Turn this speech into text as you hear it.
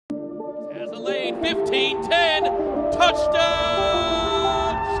Has a lane, 15-10,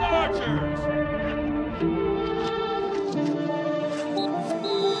 touchdown Chargers!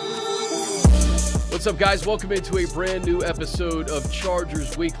 What's up, guys? Welcome into a brand new episode of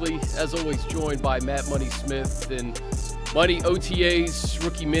Chargers Weekly. As always, joined by Matt Money Smith. And Money, OTAs,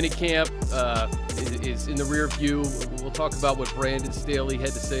 rookie minicamp is in the rear view. We'll talk about what Brandon Staley had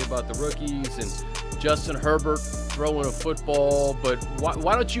to say about the rookies and Justin Herbert throwing a football. But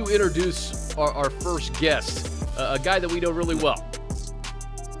why don't you introduce our first guest, a guy that we know really well?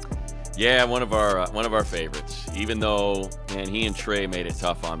 Yeah, one of our favorites. Even though, man, he and Trey made it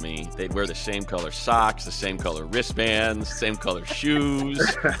tough on me. They'd wear the same color socks, the same color wristbands, same color shoes.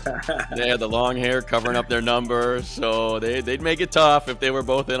 They had the long hair covering up their number, so they'd make it tough if they were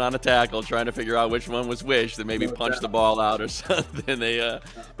both in on a tackle, trying to figure out which one was which. That maybe punch the ball out or something.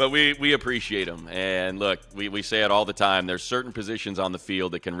 But we appreciate them. And look, we say it all the time. There's certain positions on the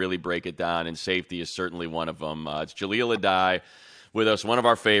field that can really break it down, and safety is certainly one of them. It's Jahleel Addae with us, one of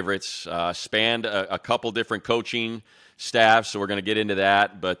our favorites, spanned a couple different coaching staffs, so we're going to get into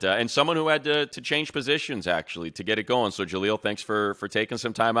that. But and someone who had to change positions, actually, to get it going. So, Jahleel, thanks for taking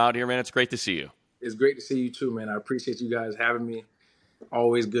some time out here, man. It's great to see you. It's great to see you, too, man. I appreciate you guys having me.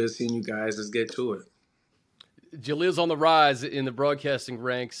 Always good seeing you guys. Let's get to it. Jahleel's on the rise in the broadcasting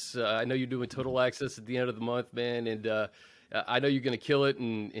ranks. I know you're doing Total Access at the end of the month, man, and I know you're going to kill it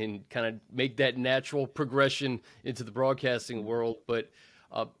and kind of make that natural progression into the broadcasting world. But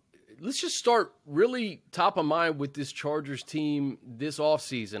let's just start really top of mind with this Chargers team this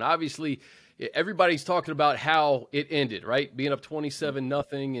offseason. Obviously, everybody's talking about how it ended, right? Being up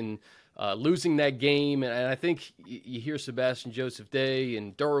 27-0 and losing that game. And I think you hear Sebastian Joseph Day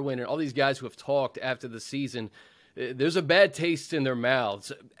and Derwin and all these guys who have talked after the season. There's a bad taste in their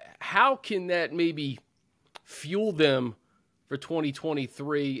mouths. How can that maybe fuel them for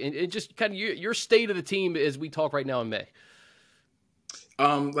 2023, and just kind of your state of the team as we talk right now in May?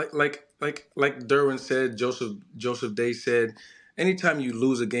 Like Derwin said, Joseph Day said, anytime you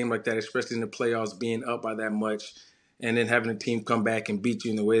lose a game like that, especially in the playoffs, being up by that much, and then having a team come back and beat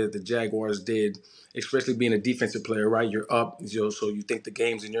you in the way that the Jaguars did, especially being a defensive player, right? You're up, so you think the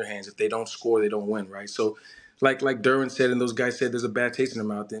game's in your hands. If they don't score, they don't win, right? So, like Derwin said and those guys said, there's a bad taste in their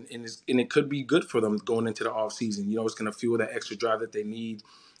mouth, and it could be good for them going into the offseason. You know, it's going to fuel that extra drive that they need,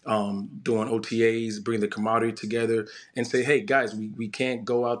 doing OTAs, bring the camaraderie together, and say, hey, guys, we can't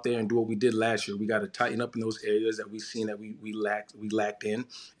go out there and do what we did last year. We got to tighten up in those areas that we've seen that we lacked in,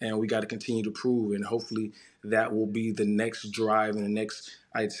 and we got to continue to prove, and hopefully that will be the next drive and the next,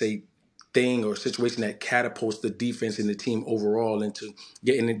 I'd say, thing or situation that catapults the defense and the team overall into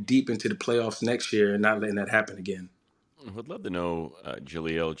getting it deep into the playoffs next year and not letting that happen again. I'd love to know,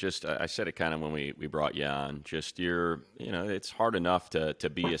 Jahleel, just I said it kind of when we brought you on, just it's hard enough to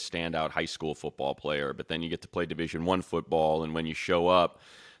be a standout high school football player, but then you get to play Division I football, and when you show up,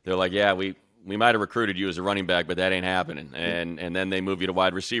 they're like, yeah, we might have recruited you as a running back, but that ain't happening. And then they move you to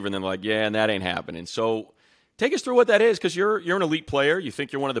wide receiver, and they're like, yeah, and that ain't happening. So take us through what that is, because you're an elite player. You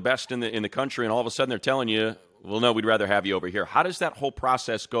think you're one of the best in the country, and all of a sudden they're telling you, well, no, we'd rather have you over here. How does that whole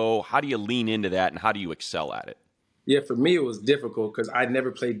process go? How do you lean into that, and how do you excel at it? Yeah, for me, it was difficult because I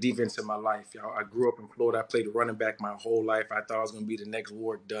never played defense in my life. Y'all, I grew up in Florida. I played running back my whole life. I thought I was going to be the next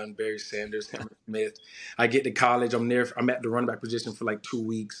Ward Dunn, Barry Sanders, Henry Smith. I get to college. I'm at the running back position for like 2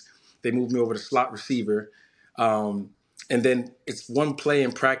 weeks. They moved me over to slot receiver. And then it's one play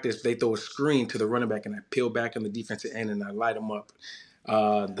in practice. They throw a screen to the running back, and I peel back on the defensive end, and I light them up.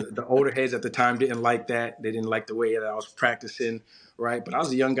 The older heads at the time didn't like that. They didn't like the way that I was practicing, right? But I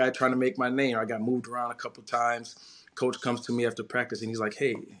was a young guy trying to make my name. I got moved around a couple times. Coach comes to me after practice, and he's like,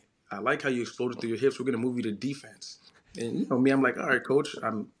 hey, I like how you exploded through your hips. We're going to move you to defense. And, you know, me, I'm like, all right, Coach.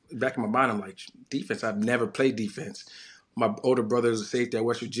 I'm back in my mind. I'm like, defense? I've never played defense. My older brother is a safety at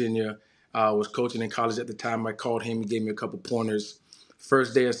West Virginia. Was coaching in college at the time. I called him. He gave me a couple pointers.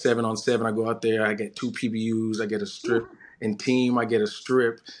 First day of 7-on-7, I go out there. I get 2 PBUs. I get a strip. In team, I get a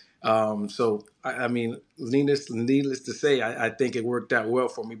strip. So, I mean, needless to say, I think it worked out well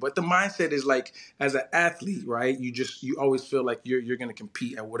for me. But the mindset is like, as an athlete, right, you always feel like you're going to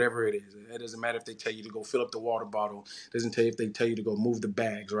compete at whatever it is. It doesn't matter if they tell you to go fill up the water bottle. It doesn't tell you if they tell you to go move the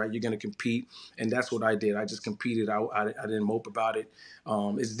bags, right? You're going to compete, and that's what I did. I just competed. I didn't mope about it.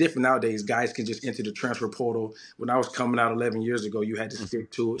 It's different nowadays. Guys can just enter the transfer portal. When I was coming out 11 years ago, you had to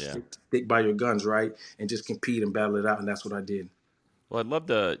stick to it, stick by your guns, right, and just compete and battle it out, and that's what I did. Well, I'd love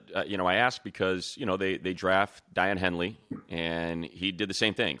to, I asked because, they draft Diane Henley, and he did the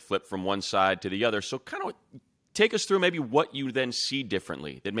same thing, flip from one side to the other. So kind of take us through maybe what you then see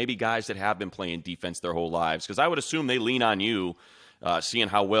differently than maybe guys that have been playing defense their whole lives. Because I would assume they lean on you seeing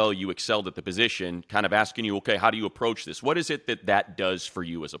how well you excelled at the position, kind of asking you, okay, how do you approach this? What is it that does for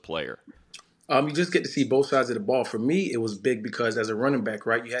you as a player? You just get to see both sides of the ball. For me, it was big because as a running back,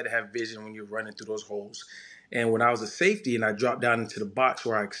 right, you had to have vision when you're running through those holes. And when I was a safety and I dropped down into the box,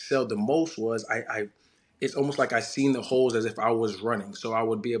 where I excelled the most was I it's almost like I seen the holes as if I was running. So I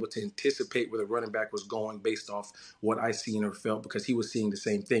would be able to anticipate where the running back was going based off what I seen or felt, because he was seeing the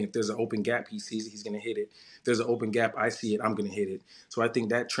same thing. If there's an open gap, he sees it, he's going to hit it. If there's an open gap, I see it, I'm going to hit it. So I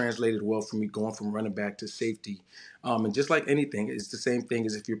think that translated well for me going from running back to safety. And just like anything, it's the same thing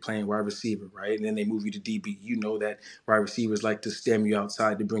as if you're playing wide receiver, right? And then they move you to DB. You know that wide receivers like to stem you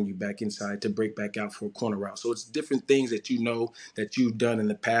outside to bring you back inside to break back out for a corner route. So it's different things that you know that you've done in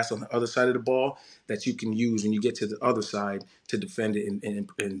the past on the other side of the ball that you can use when you get to the other side to defend it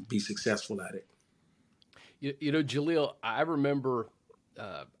and be successful at it. You know, Jahleel, I remember,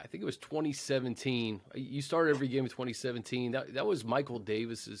 I think it was 2017. You started every game in 2017. That was Michael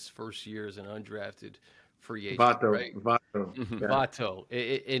Davis's first year as an undrafted free agent, right? Vato. Yeah.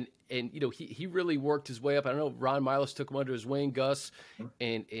 Vato. And you know, he really worked his way up. I know Ron Miles took him under his wing, Gus,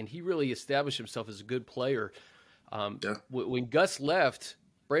 and he really established himself as a good player. When Gus left,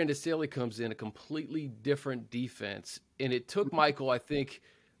 Brandon Staley comes in, a completely different defense. And it took Michael, I think,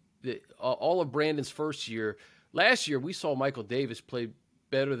 all of Brandon's first year. Last year, we saw Michael Davis play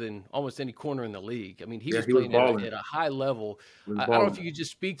better than almost any corner in the league. I mean, he was playing at a high level. I don't know if you could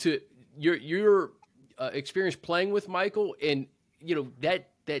just speak to your experience playing with Michael, and you know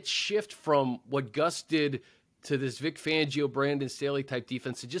that shift from what Gus did to this Vic Fangio, Brandon Staley type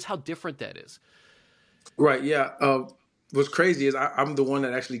defense, and just how different that is. Right. Yeah. What's crazy is I'm the one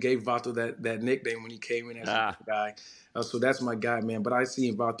that actually gave Vato that nickname when he came in as a guy. So that's my guy, man. But I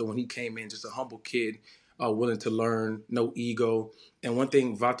seen Vato when he came in, just a humble kid, willing to learn, no ego. And one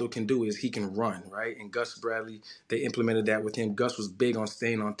thing Vato can do is he can run, right? And Gus Bradley, they implemented that with him. Gus was big on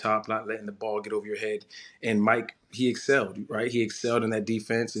staying on top, not letting the ball get over your head. And Mike, he excelled, right? He excelled in that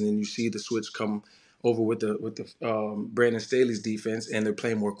defense. And then you see the switch come over with the Brandon Staley's defense, and they're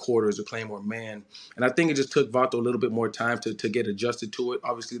playing more quarters, they're playing more man. And I think it just took Vato a little bit more time to get adjusted to it.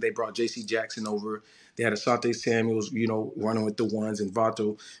 Obviously, they brought J.C. Jackson over. They had Asante Samuels, you know, running with the ones, and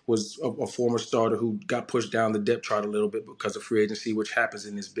Vato was a former starter who got pushed down the depth chart a little bit because of free agency, which happens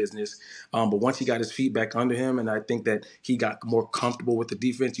in this business. But once he got his feet back under him, and I think that he got more comfortable with the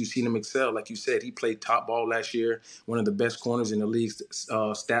defense, you've seen him excel. Like you said, he played top ball last year, one of the best corners in the league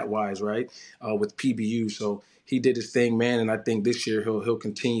stat-wise, right, with PBU. So he did his thing, man, and I think this year he'll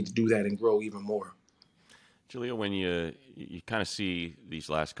continue to do that and grow even more. Jahleel, when you kind of see these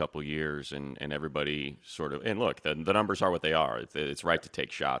last couple of years and everybody sort of – and look, the numbers are what they are. It's right to take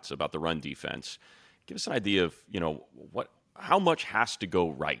shots about the run defense. Give us an idea of, you know, how much has to go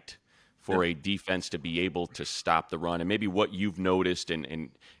right for a defense to be able to stop the run, and maybe what you've noticed. And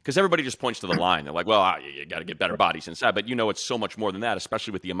because everybody just points to the line. They're like, well, you got to get better bodies inside. But, you know, it's so much more than that,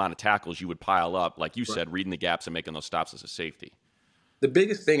 especially with the amount of tackles you would pile up, like you said, reading the gaps and making those stops as a safety. The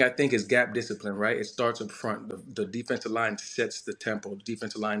biggest thing, I think, is gap discipline, right? It starts up front. The defensive line sets the tempo. The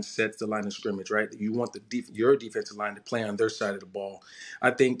defensive line sets the line of scrimmage, right? You want your defensive line to play on their side of the ball.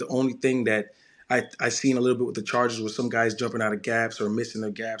 I think the only thing that I seen a little bit with the Chargers was some guys jumping out of gaps or missing their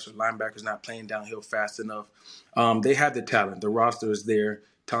gaps, or linebackers not playing downhill fast enough. They have the talent. The roster is there.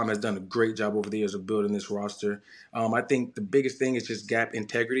 Tom has done a great job over the years of building this roster. I think the biggest thing is just gap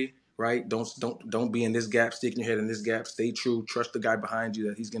integrity. Right? Don't be in this gap, sticking your head in this gap. Stay true. Trust the guy behind you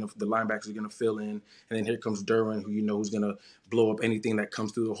that the linebackers are gonna fill in. And then here comes Derwin, who you know who's gonna blow up anything that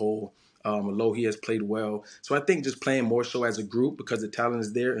comes through the hole. He has played well. So I think just playing more so as a group, because the talent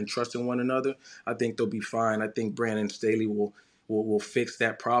is there, and trusting one another, I think they'll be fine. I think Brandon Staley will fix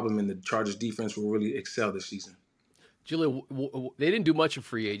that problem, and the Chargers defense will really excel this season. Jahleel, they didn't do much in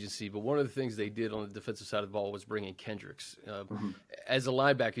free agency, but one of the things they did on the defensive side of the ball was bring in Kendricks. As a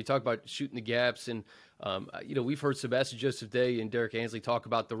linebacker, you talk about shooting the gaps, and you know, we've heard Sebastian Joseph-Day and Derek Ansley talk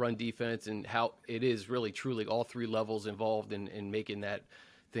about the run defense and how it is really truly all three levels involved in making that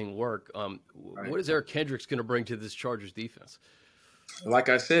thing work. What is Eric Kendricks going to bring to this Chargers defense? Like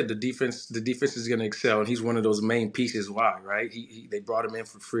I said, the defense is going to excel, and he's one of those main pieces. Why, right? They brought him in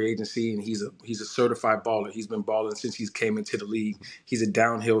for free agency, and he's a certified baller. He's been balling since he's came into the league. He's a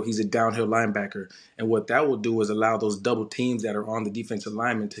downhill linebacker, and what that will do is allow those double teams that are on the defensive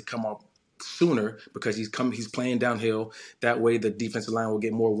lineman to come up sooner, because he's playing downhill. That way the defensive line will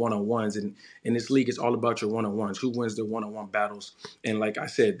get more one-on-ones, and in this league it's all about your one-on-ones. Who wins the one-on-one battles? And like I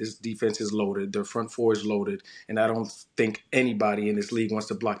said, this defense is loaded. Their front four is loaded, and I don't think anybody in this league wants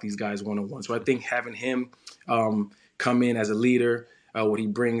to block these guys one-on-one. So I think having him come in as a leader, what he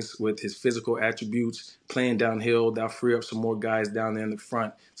brings with his physical attributes, playing downhill. That'll free up some more guys down there in the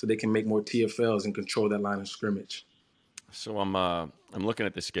front so they can make more TFLs and control that line of scrimmage. So I'm looking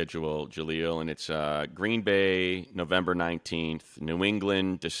at the schedule, Jahleel, and it's Green Bay November 19th, New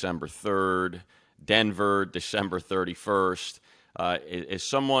England December 3rd, Denver December 31st. As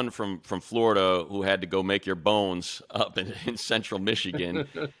someone from Florida who had to go make your bones up in central Michigan,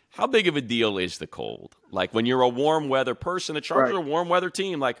 how big of a deal is the cold? Like when you're a warm weather person, the Chargers are a warm weather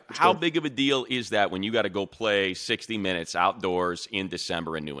team. Like how big of a deal is that when you got to go play 60 minutes outdoors in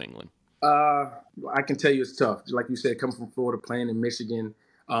December in New England? I can tell you it's tough. Like you said, coming from Florida, playing in Michigan,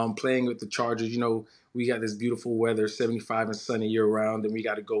 playing with the Chargers, we got this beautiful weather, 75 and sunny year round, and we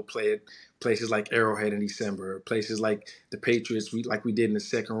got to go play at places like Arrowhead in December, places like the Patriots, like we did in the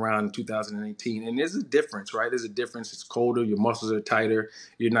second round in 2018. And there's a difference, right? There's a difference. It's colder. Your muscles are tighter.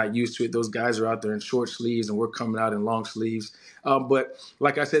 You're not used to it. Those guys are out there in short sleeves, and we're coming out in long sleeves. But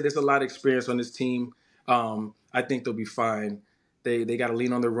like I said, there's a lot of experience on this team. I think they'll be fine. They got to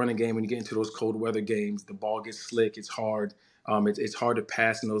lean on their running game when you get into those cold weather games. The ball gets slick. It's hard. It's hard to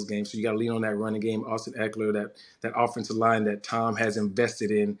pass in those games. So you got to lean on that running game. Austin Eckler, that offensive line that Tom has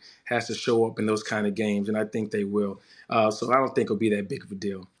invested in, has to show up in those kind of games, and I think they will. So I don't think it'll be that big of a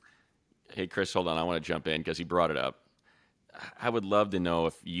deal. Hey, Chris, hold on. I want to jump in because he brought it up. I would love to know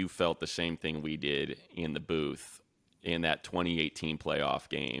if you felt the same thing we did in the booth in that 2018 playoff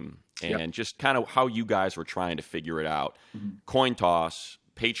game. And just kind of how you guys were trying to figure it out. Mm-hmm. Coin toss,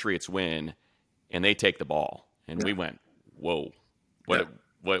 Patriots win, and they take the ball. And we went, whoa,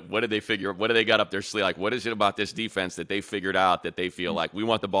 what did they figure? What do they got up their sleeve? Like, what is it about this defense that they figured out that they feel like we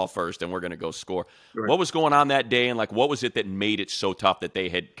want the ball first and we're going to go score? Right. What was going on that day, and like what was it that made it so tough that they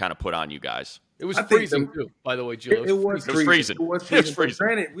had kind of put on you guys? It was freezing too, by the way, Jill. It was freezing. It was freezing.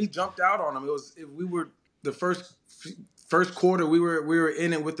 Granted, we jumped out on them. We were the first quarter, we were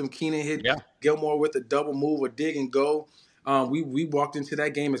in it with them. Keenan hit Gilmore with a double move, a dig and go. We walked into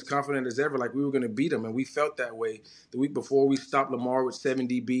that game as confident as ever, like we were going to beat them, and we felt that way. The week before, we stopped Lamar with 7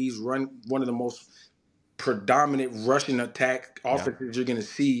 DBs, run one of the most predominant rushing attack offenses you're going to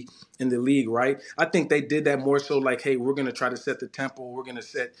see in the league, right? I think they did that more so like, hey, we're going to try to set the tempo. We're going to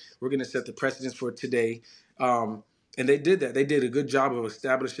set the precedence for today. And they did that. They did a good job of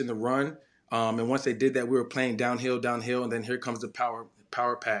establishing the run. And once they did that, we were playing downhill, and then here comes the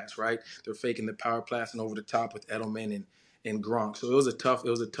power pass, right? They're faking the power pass and over the top with Edelman and Gronk. So it was a tough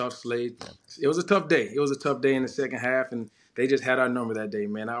slate. It was a tough day. It was a tough day in the second half, and they just had our number that day,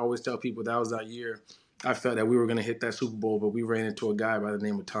 man. I always tell people that was our year. I felt that we were going to hit that Super Bowl, but we ran into a guy by the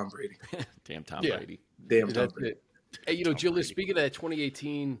name of Tom Brady. Damn Tom Brady. Damn Tom Brady. Hey, Jill, speaking of that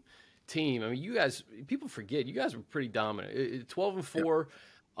 2018 team, I mean, you guys, people forget, you guys were pretty dominant. 12-4.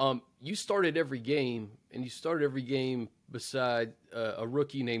 You started every game, and you started every game beside a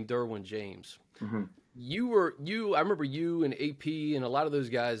rookie named Derwin James. Mm-hmm. I remember you and AP and a lot of those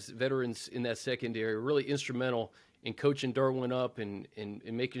guys, veterans in that secondary, were really instrumental in coaching Derwin up and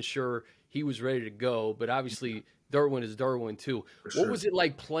making sure he was ready to go. But obviously, Derwin is Derwin too. What was it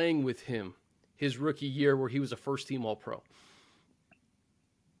like playing with him his rookie year where he was a first-team All-Pro?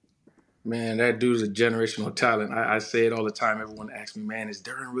 Man, that dude's a generational talent. I say it all the time. Everyone asks me, man, is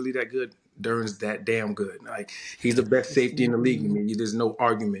Derwin really that good? Derwin's that damn good. Like, he's the best safety in the league. I mean, there's no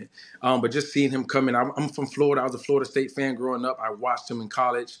argument. But just seeing him come in, I'm from Florida. I was a Florida State fan growing up. I watched him in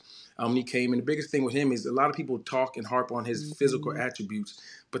college when he came in. The biggest thing with him is a lot of people talk and harp on his physical attributes,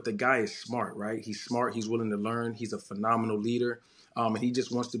 but the guy is smart, right? He's smart. He's willing to learn. He's a phenomenal leader. And he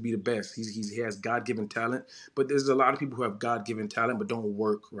just wants to be the best. He has God-given talent, but there's a lot of people who have God-given talent but don't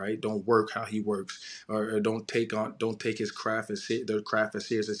work, right? Don't work how he works, or don't take his craft as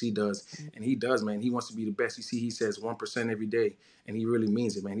serious as he does. And he does, man. He wants to be the best. You see, he says 1% every day, and he really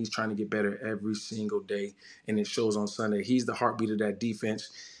means it, man. He's trying to get better every single day, and it shows on Sunday. He's the heartbeat of that defense,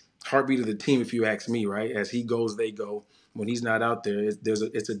 heartbeat of the team, if you ask me, right? As he goes, they go. When he's not out there,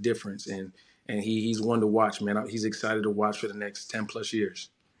 it's a difference, and he's one to watch, man. He's excited to watch for the next 10-plus years.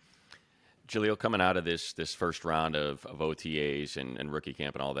 Jahleel, coming out of this first round of OTAs and rookie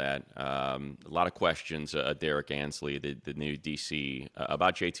camp and all that, a lot of questions, Derek Ansley, the new DC,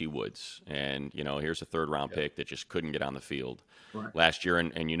 about JT Woods. And, here's a third-round pick that just couldn't get on the field last year.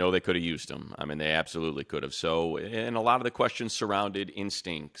 And they could have used him. I mean, they absolutely could have. So, and a lot of the questions surrounded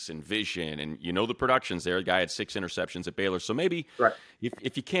instincts and vision. And, the productions there. The guy had 6 interceptions at Baylor. So maybe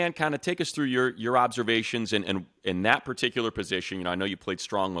if you can kind of take us through your observations and in that particular position. I know you played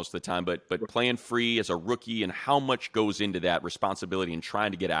strong most of the time, but playing free as a rookie and how much goes into that responsibility and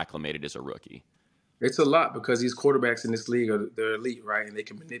trying to get acclimated as a rookie? It's a lot because these quarterbacks in this league they're elite, right? And they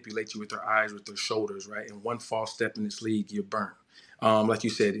can manipulate you with their eyes, with their shoulders, right? And one false step in this league, you're burnt. Like you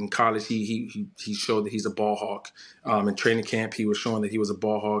said, in college, he showed that he's a ball hawk. In training camp, he was showing that he was a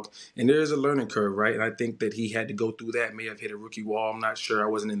ball hawk. And there is a learning curve, right? And I think that he had to go through that. May have hit a rookie wall. I'm not sure. I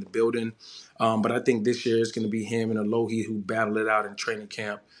wasn't in the building. But I think this year it's going to be him and Alohi who battle it out in training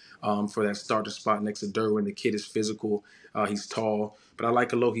camp for that starter spot next to Derwin. The kid is physical. He's tall. But I like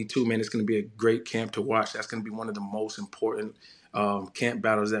Alohi too, man. It's going to be a great camp to watch. That's going to be one of the most important camp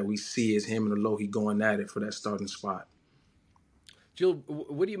battles that we see is him and Alohi going at it for that starting spot. Jill,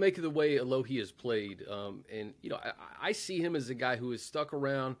 what do you make of the way Alohi has played? And, I see him as a guy who has stuck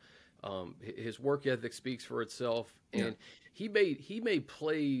around. His work ethic speaks for itself. And he made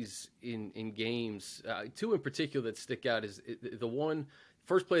plays in games, two in particular that stick out is the one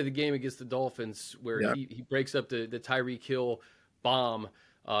first play of the game against the Dolphins where he breaks up the Tyreek Hill bomb,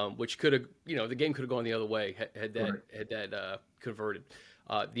 which could have, the game could have gone the other way had that converted.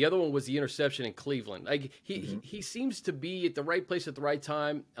 The other one was the interception in Cleveland. Like he seems to be at the right place at the right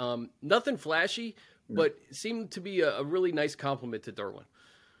time. Nothing flashy, but seemed to be a really nice compliment to Derwin.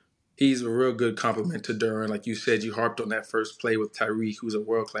 He's a real good compliment to Derwin. Like you said, you harped on that first play with Tyreek, who's a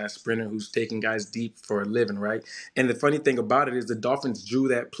world-class sprinter who's taking guys deep for a living, right? And the funny thing about it is the Dolphins drew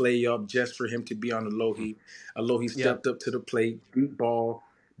that play up just for him to be on Alohi. Alohi stepped up to the plate, deep ball,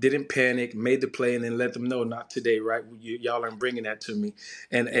 didn't panic, made the play, and then let them know, not today, right? Y'all aren't bringing that to me.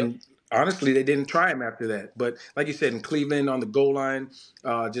 And honestly, they didn't try him after that. But like you said, in Cleveland on the goal line,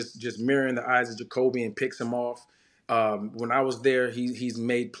 just mirroring the eyes of Jacoby and picks him off. When I was there, he's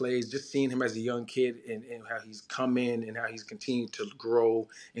made plays. Just seeing him as a young kid and how he's come in and how he's continued to grow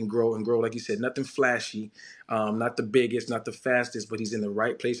and grow and grow. Like you said, nothing flashy, not the biggest, not the fastest, but he's in the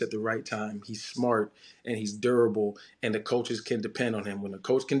right place at the right time. He's smart and he's durable, and the coaches can depend on him. When the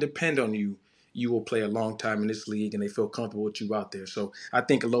coach can depend on you, you will play a long time in this league, and they feel comfortable with you out there. So I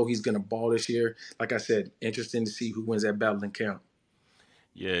think Alohi's going to ball this year. Like I said, interesting to see who wins that battle in camp.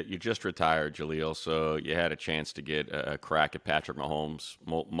 Yeah, you just retired, Jahleel, so you had a chance to get a crack at Patrick Mahomes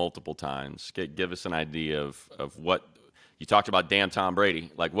multiple times. Give us an idea of what you talked about. Damn Tom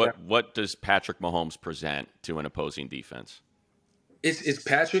Brady. Like what does Patrick Mahomes present to an opposing defense? It's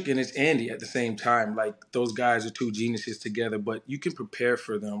Patrick and it's Andy at the same time. Like those guys are two geniuses together, but you can prepare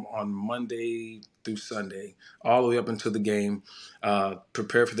for them on Monday through Sunday, all the way up until the game.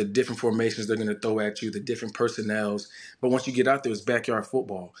 Prepare for the different formations they're going to throw at you, the different personnels. But once you get out there, it's backyard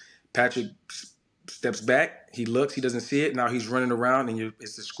football. Patrick steps back, he looks, he doesn't see it. Now he's running around, and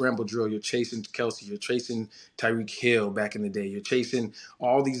it's a scramble drill. You're chasing Kelsey, you're chasing Tyreek Hill back in the day. You're chasing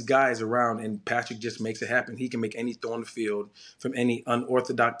all these guys around, and Patrick just makes it happen. He can make any throw on the field from any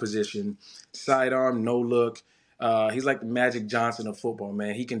unorthodox position, sidearm, no look. He's like the Magic Johnson of football,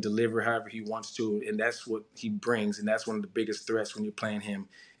 man. He can deliver however he wants to, and that's what he brings, and that's one of the biggest threats when you're playing him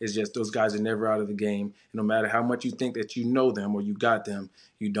is just those guys are never out of the game. And no matter how much you think that you know them or you got them,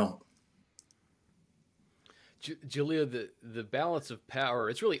 you don't. Jahleel, the balance of power,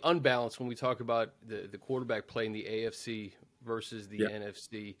 it's really unbalanced when we talk about the quarterback playing the AFC versus the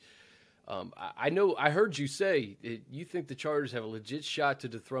NFC. I heard you say that you think the Chargers have a legit shot to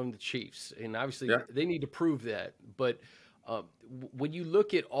dethrone the Chiefs, and obviously they need to prove that. But when you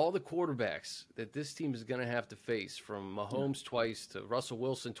look at all the quarterbacks that this team is going to have to face, from Mahomes twice to Russell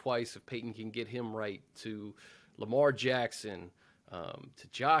Wilson twice, if Peyton can get him right, to Lamar Jackson, to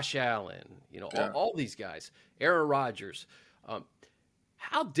Josh Allen, all these guys, Aaron Rodgers.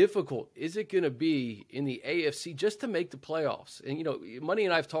 How difficult is it going to be in the AFC just to make the playoffs? And, Money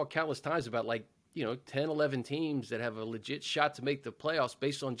and I have talked countless times about 10, 11 teams that have a legit shot to make the playoffs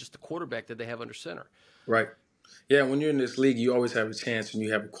based on just the quarterback that they have under center. Right. Yeah, when you're in this league, you always have a chance when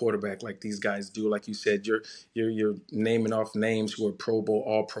you have a quarterback like these guys do. Like you said, you're naming off names who are Pro Bowl,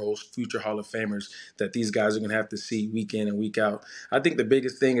 All-Pros, future Hall of Famers that these guys are going to have to see week in and week out. I think the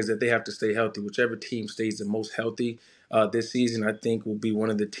biggest thing is that they have to stay healthy. Whichever team stays the most healthy this season, I think, will be one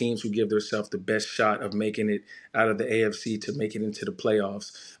of the teams who give themselves the best shot of making it out of the AFC to make it into the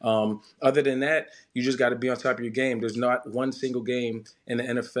playoffs. Other than that, you just got to be on top of your game. There's not one single game in the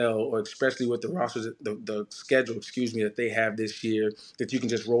NFL, or especially with the rosters, the schedule, that they have this year, that you can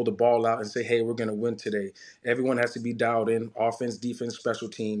just roll the ball out and say, hey, we're going to win today. Everyone has to be dialed in, offense, defense, special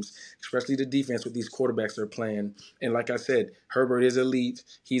teams, especially the defense with these quarterbacks they're playing. And like I said, Herbert is elite.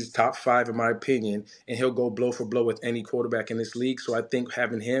 He's top 5 in my opinion, and he'll go blow for blow with any quarterback in this league. So I think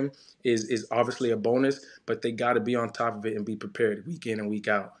having him is obviously a bonus, but they got to be on top of it and be prepared week in and week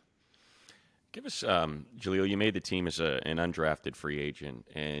out. Give us, Jahleel, you made the team as an undrafted free agent,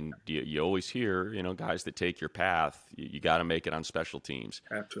 and you always hear, guys that take your path, you got to make it on special teams.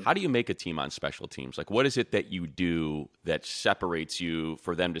 Absolutely. How do you make a team on special teams? Like, what is it that you do that separates you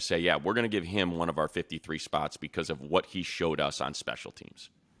for them to say, yeah, we're going to give him one of our 53 spots because of what he showed us on special teams?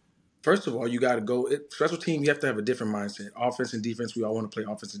 First of all, you got to go special team. You have to have a different mindset. Offense and defense, we all want to play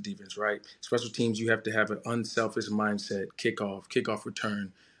offense and defense, right? Special teams, you have to have an unselfish mindset. Kickoff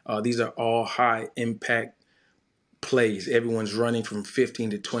return. These are all high impact plays. Everyone's running from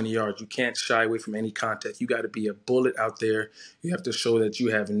 15 to 20 yards. You can't shy away from any contact. You got to be a bullet out there. You have to show that you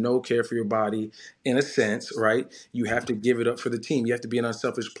have no care for your body in a sense, right? You have to give it up for the team. You have to be an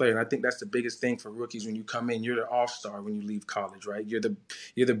unselfish player. And I think that's the biggest thing for rookies when you come in. You're the all-star when you leave college, right? You're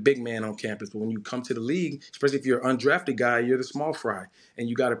the big man on campus. But when you come to the league, especially if you're an undrafted guy, you're the small fry. And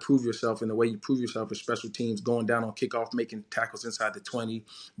you got to prove yourself. And the way you prove yourself is special teams, going down on kickoff, making tackles inside the 20,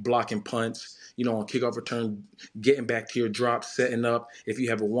 blocking punts, on kickoff return, getting back to your drop, setting up. If you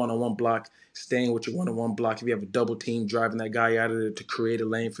have a one-on-one block, staying with your one-on-one block. If you have a double team, driving that guy out of there to create a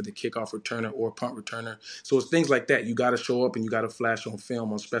lane for the kickoff returner or punt returner. So it's things like that. You got to show up and you got to flash on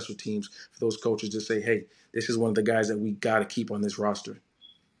film on special teams for those coaches to say, hey, this is one of the guys that we got to keep on this roster.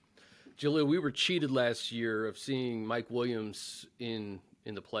 Jahleel, we were cheated last year of seeing Mike Williams in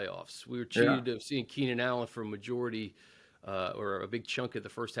the playoffs. We were cheated of seeing Keenan Allen for a majority or a big chunk of the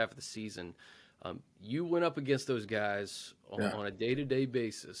first half of the season. You went up against those guys on a day-to-day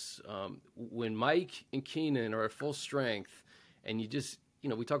basis. When Mike and Keenan are at full strength, and you just,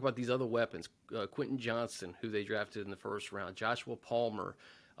 we talk about these other weapons, Quentin Johnson, who they drafted in the first round, Joshua Palmer,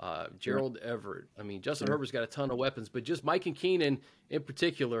 Gerald Everett. I mean, Justin Herbert's got a ton of weapons, but just Mike and Keenan in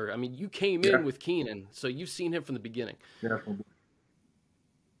particular. I mean, you came in with Keenan, so you've seen him from the beginning.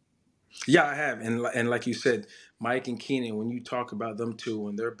 Yeah, I have. And like you said, Mike and Keenan, when you talk about them two,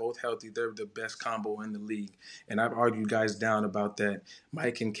 when they're both healthy, they're the best combo in the league. And I've argued guys down about that.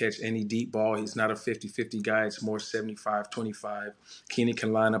 Mike can catch any deep ball. He's not a 50-50 guy. It's more 75-25. Keenan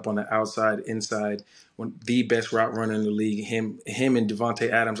can line up on the outside, inside. The best route runner in the league. Him and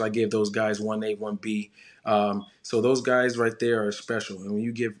Devontae Adams, I give those guys 1A, 1B. So those guys right there are special. And when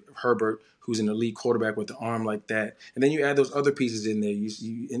you give Herbert, who's an elite quarterback with the arm like that, and then you add those other pieces in there.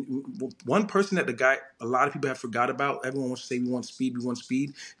 One person that a lot of people have forgot about, everyone wants to say we want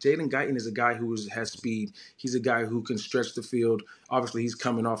speed. Jalen Guyton is a guy who has speed. He's a guy who can stretch the field. Obviously, he's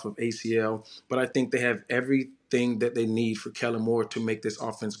coming off of ACL, but I think they have everything that they need for Kellen Moore to make this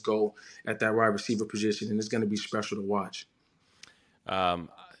offense go at that wide receiver position, and it's going to be special to watch.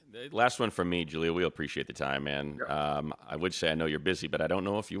 Last one from me, Jahleel. We appreciate the time, man. I would say I know you're busy, but I don't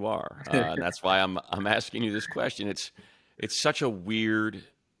know if you are, and that's why I'm asking you this question. It's such a weird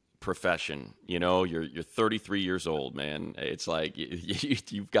profession. You're 33 years old, man. It's like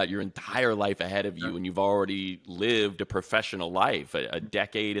you've got your entire life ahead of you, and you've already lived a professional life, a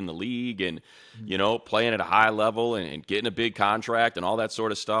decade in the league, and playing at a high level and getting a big contract and all that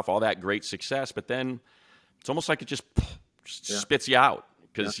sort of stuff, all that great success. But then it's almost like it just spits you out.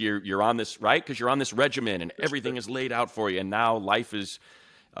 Because you're on this, right? Because you're on this regimen and everything is laid out for you. And now life is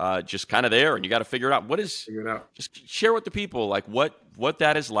just kind of there and you got to figure it out. Just share with the people, like what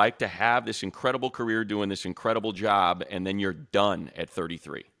that is like to have this incredible career doing this incredible job and then you're done at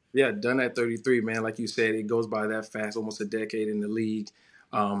 33. Yeah, done at 33, man. Like you said, it goes by that fast, almost a decade in the league.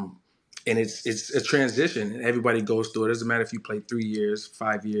 And it's a transition and everybody goes through it. It doesn't matter if you play 3 years,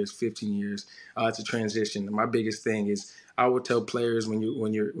 5 years, 15 years. It's a transition. My biggest thing is I would tell players when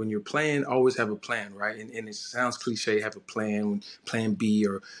you're playing, always have a plan, right? And it sounds cliche, have a plan B,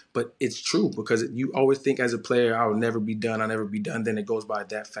 but it's true because you always think as a player, I'll never be done. Then it goes by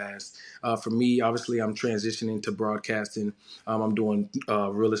that fast. For me, obviously, I'm transitioning to broadcasting. I'm doing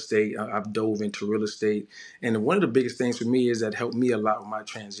real estate. I've dove into real estate, and one of the biggest things for me is that helped me a lot with my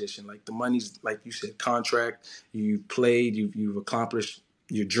transition. Like the money's, like you said, contract. You've played. You've accomplished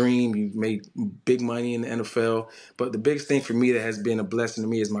your dream. You've made big money in the NFL. But the biggest thing for me that has been a blessing to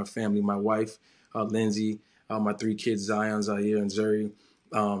me is my family, my wife, Lindsay, my 3 kids, Zion, Zaire, and Zuri.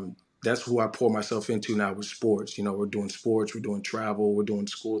 That's who I pour myself into now with sports. We're doing sports, we're doing travel, we're doing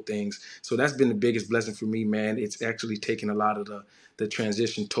school things. So that's been the biggest blessing for me, man. It's actually taken a lot of the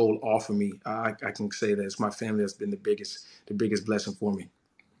transition toll off of me. I can say that it's my family that's been the biggest blessing for me.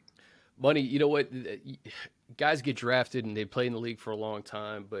 Money, you know what? Guys get drafted and they play in the league for a long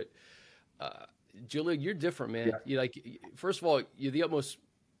time, but Jahleel, you're different, man. Yeah. First of all, you're the utmost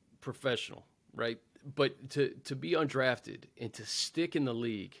professional, right? But to be undrafted and to stick in the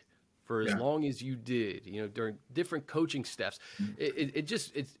league for as long as you did, during different coaching staffs,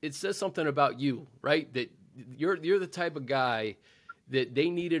 it says something about you, right? That you're the type of guy that they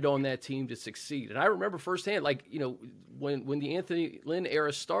needed on that team to succeed. And I remember firsthand, like, when the Anthony Lynn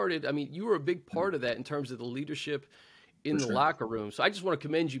era started, I mean, you were a big part of that in terms of the leadership in the locker room. So I just want to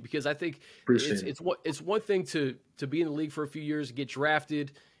commend you, because I think it's one thing to be in the league for a few years, get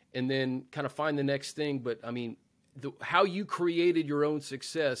drafted, and then kind of find the next thing. But I mean, how you created your own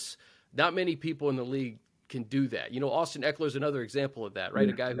success, not many people in the league can do that. Austin Eckler is another example of that, right?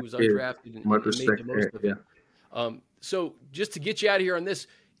 A guy who was undrafted and made the most of it. So just to get you out of here on this,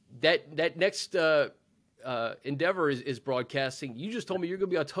 that next endeavor is broadcasting. You just told me you're going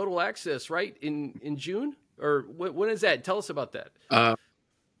to be on Total Access, right? In June? Or when is that? Tell us about that.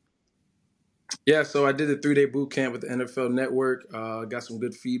 Yeah, so I did a 3-day boot camp with the NFL Network. Got some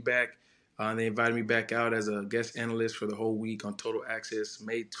good feedback. They invited me back out as a guest analyst for the whole week on Total Access,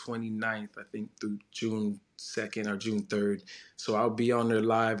 May 29th, I think, through June 2nd or June 3rd. So I'll be on there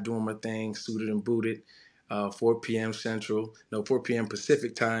live doing my thing, suited and booted, 4 p.m. Central, 4 p.m.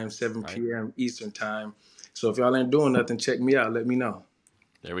 Pacific time, 7 p.m. Eastern time. So if y'all ain't doing nothing, check me out. Let me know.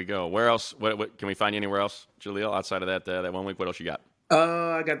 There we go. Where else? What can we find you anywhere else, Jahleel, outside of that 1 week? What else you got?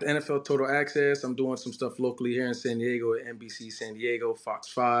 I got the NFL Total Access. I'm doing some stuff locally here in San Diego at NBC San Diego, Fox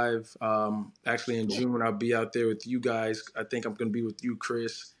 5. Actually, in June, I'll be out there with you guys. I think I'm going to be with you,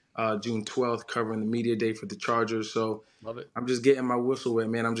 Chris, June 12th, covering the media day for the Chargers. So love it. I'm just getting my whistle wet,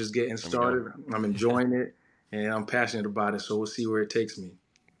 man. I'm just getting started. I'm enjoying it, and I'm passionate about it. So we'll see where it takes me.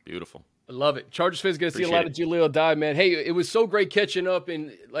 Beautiful. I love it. Chargers fans going to see a lot of Jahleel Addae, man. Hey, it was so great catching up,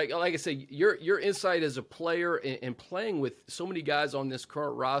 and like I say, your insight as a player and playing with so many guys on this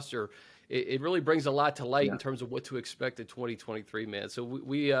current roster, it really brings a lot to light in terms of what to expect in 2023, man. So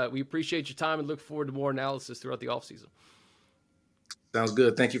we appreciate your time and look forward to more analysis throughout the offseason. Sounds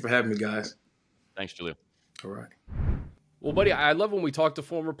good. Thank you for having me, guys. Thanks, Jahleel. All right. Well, buddy, I love when we talk to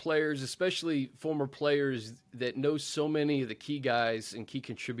former players, especially former players that know so many of the key guys and key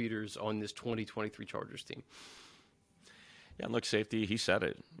contributors on this 2023 Chargers team. Yeah, and look, safety, he said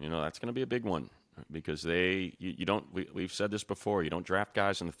it. That's going to be a big one, because we've said this before, you don't draft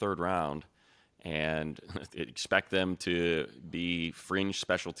guys in the third round and expect them to be fringe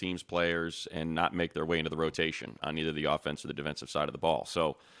special teams players and not make their way into the rotation on either the offense or the defensive side of the ball.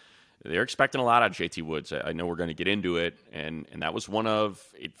 So they're expecting a lot out of JT Woods. I know we're going to get into it, and that was one of,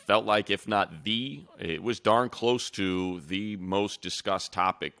 it felt like, if not it was darn close to the most discussed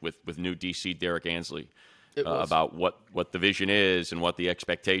topic with new DC Derek Ansley about what the vision is and what the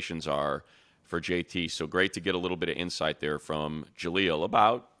expectations are for JT. So great to get a little bit of insight there from Jahleel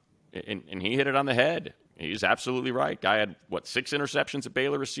about, and he hit it on the head. He's absolutely right. Guy had, 6 interceptions at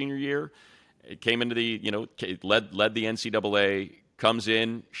Baylor his senior year. It came into the, led the NCAA, comes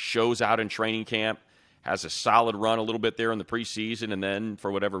in, shows out in training camp, has a solid run a little bit there in the preseason, and then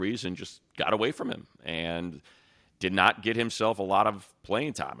for whatever reason just got away from him and did not get himself a lot of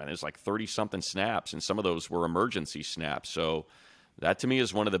playing time. And it's like 30-something snaps, and some of those were emergency snaps. So that to me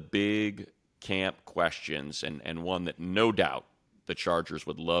is one of the big camp questions, and one that no doubt the Chargers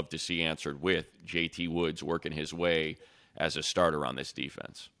would love to see answered with JT Woods working his way as a starter on this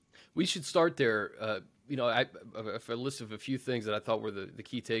defense. We should start there. I have a list of a few things that I thought were the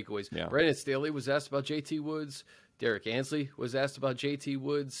key takeaways. Yeah. Brandon Staley was asked about JT Woods. Derek Ansley was asked about JT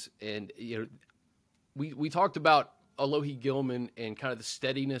Woods. And, we talked about Alohi Gilman and kind of the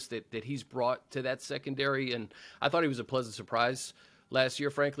steadiness that he's brought to that secondary. And I thought he was a pleasant surprise last year,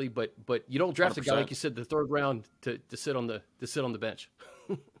 frankly. But you don't draft 100%. A guy, like you said, the third round to sit on the bench.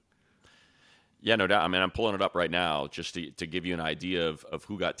 Yeah, no doubt. I mean, I'm pulling it up right now just to give you an idea of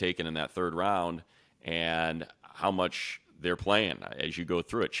who got taken in that third round and how much they're playing as you go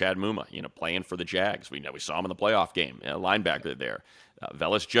through it. Chad Muma, playing for the Jags. We saw him in the playoff game, linebacker there.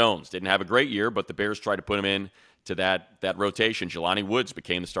 Velus Jones didn't have a great year, but the Bears tried to put him in to that rotation. Jelani Woods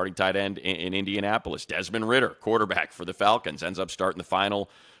became the starting tight end in Indianapolis. Desmond Ridder, quarterback for the Falcons, ends up starting the final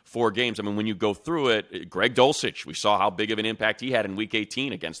 4 games. I mean, when you go through it, Greg Dulcich, we saw how big of an impact he had in Week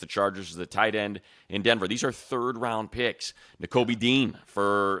 18 against the Chargers as the tight end in Denver. These are third-round picks. Nakobe Dean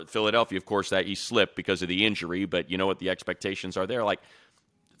for Philadelphia, of course, that he slipped because of the injury, but you know what the expectations are there. Like,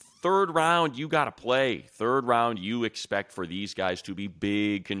 third round, you got to play. Third round, you expect for these guys to be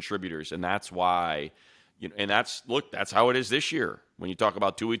big contributors, and that's why, that's how it is this year. When you talk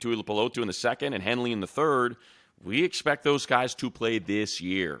about Tuli Tuipulotu in the second and Henley in the third, we expect those guys to play this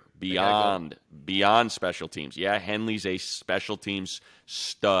year beyond special teams. Yeah, Henley's a special teams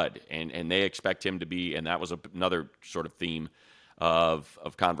stud, and they expect him to be, and that was another sort of theme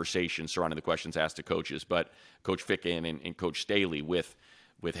of conversation surrounding the questions asked to coaches, but Coach Ficken and Coach Staley with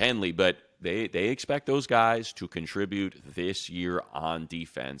Henley. But they expect those guys to contribute this year on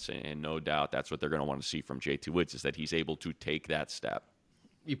defense, and no doubt that's what they're going to want to see from JT Woods, is that he's able to take that step.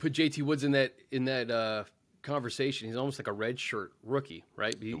 You put JT Woods in that conversation. He's almost like a red shirt rookie,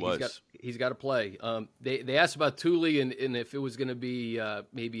 right? He's got to play. They asked about Tuli and if it was going to be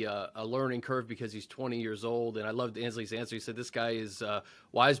maybe a learning curve because he's 20 years old. And I loved Ansley's answer. He said this guy is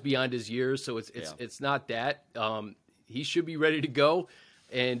wise beyond his years, so it's not that. He should be ready to go.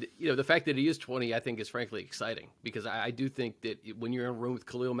 And, the fact that he is 20, I think is frankly exciting, because I do think that when you're in a room with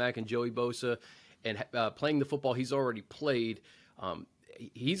Khalil Mack and Joey Bosa and playing the football he's already played,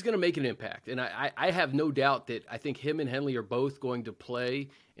 he's going to make an impact. And I have no doubt that I think him and Henley are both going to play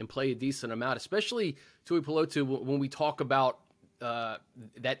a decent amount, especially Tuipulotu when we talk about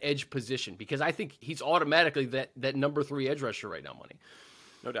that edge position, because I think he's automatically that number 3 edge rusher right now, Money.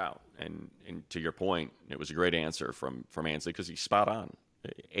 No doubt. And to your point, it was a great answer from Ansley, because he's spot on.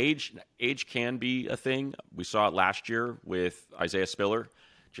 Age can be a thing. We saw it last year with Isaiah Spiller,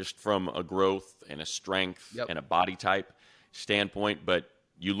 just from a growth and a strength and a body type standpoint. But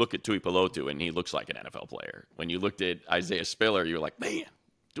you look at Tuipulotu, and he looks like an NFL player. When you looked at Isaiah Spiller, you're like, man,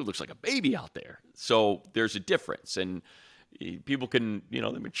 dude looks like a baby out there. So there's a difference. And people can, they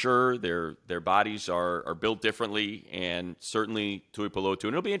mature, their bodies are built differently, and certainly Tuipulotu. And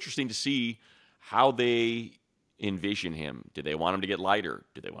it'll be interesting to see how they envision him. Do they want him to get lighter?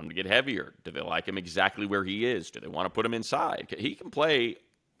 Do they want him to get heavier? Do they like him exactly where he is? Do they want to put him inside? He can play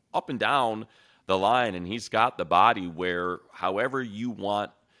up and down the line, and he's got the body where however you want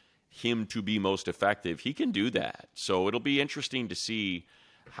him to be most effective, he can do that. So it'll be interesting to see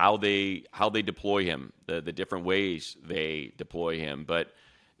how they deploy him, the different ways they deploy him. But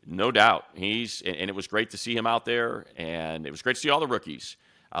no doubt, and it was great to see him out there, and it was great to see all the rookies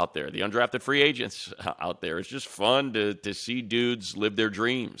out there, the undrafted free agents out there. It's just fun to see dudes live their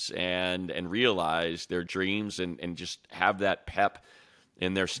dreams and realize their dreams and just have that pep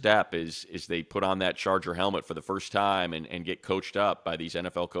in their step as they put on that Charger helmet for the first time and get coached up by these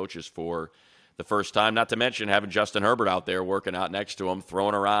NFL coaches for the first time. Not to mention having Justin Herbert out there working out next to him,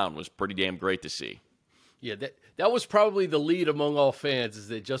 throwing around, was pretty damn great to see. Yeah, that was probably the lead among all fans, is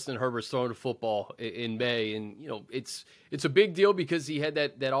that Justin Herbert's throwing the football in May. And, it's a big deal because he had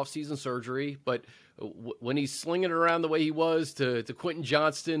that offseason surgery. But when he's slinging it around the way he was to Quentin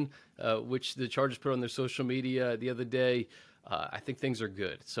Johnston, which the Chargers put on their social media the other day, I think things are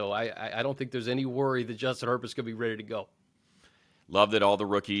good. So I don't think there's any worry that Justin Herbert's going to be ready to go. Love that all the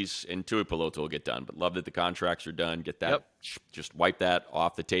rookies and Tuipulotu will get done, but love that the contracts are done. Get that, just wipe that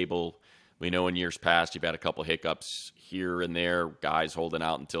off the table. We know in years past you've had a couple hiccups here and there, guys holding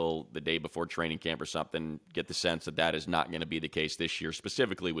out until the day before training camp or something. Get the sense that is not going to be the case this year,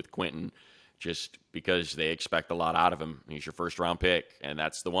 specifically with Quentin, just because they expect a lot out of him. He's your first-round pick, and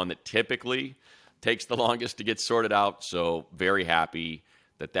that's the one that typically takes the longest to get sorted out. So very happy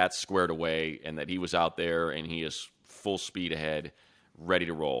that that's squared away and that he was out there and he is full speed ahead, ready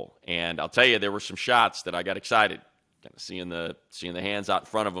to roll. And I'll tell you, there were some shots that I got excited. Kind of seeing the hands out in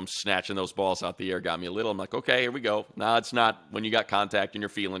front of them, snatching those balls out the air got me a little. I'm like, okay, here we go. No, it's not when you got contact and you're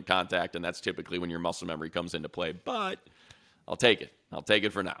feeling contact, and that's typically when your muscle memory comes into play. But I'll take it. I'll take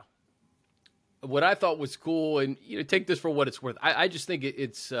it for now. What I thought was cool, and take this for what it's worth, I just think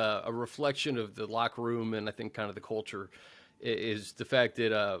it's a reflection of the locker room, and I think kind of the culture, is the fact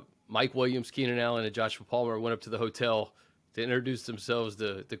that Mike Williams, Keenan Allen, and Joshua Palmer went up to the hotel to introduce themselves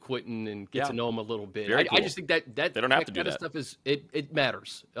to Quentin and get to know him a little bit. Very cool. I just think that they don't have to do that stuff it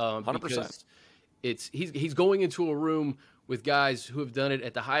matters. 100%. Because he's going into a room with guys who have done it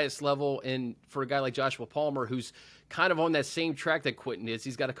at the highest level, and for a guy like Joshua Palmer, who's kind of on that same track that Quentin is,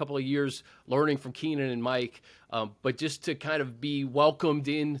 he's got a couple of years learning from Keenan and Mike, but just to kind of be welcomed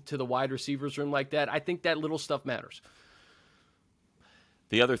into the wide receivers room like that, I think that little stuff matters.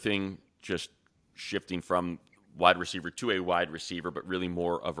 The other thing, just shifting from wide receiver to a wide receiver, but really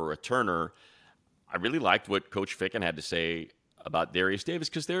more of a returner, I really liked what Coach Ficken had to say about Darius Davis,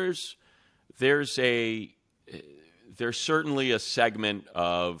 because there's certainly a segment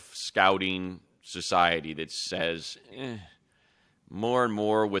of scouting society that says more and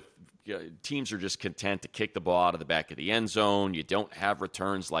more with teams are just content to kick the ball out of the back of the end zone. You don't have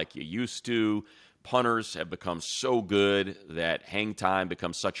returns like you used to. Punters have become so good that hang time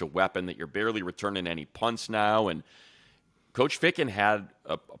becomes such a weapon that you're barely returning any punts now. And Coach Ficken had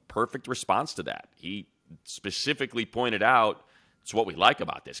a perfect response to that. He specifically pointed out, it's what we like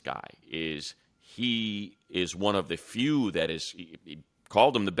about this guy, is he is one of the few that is, he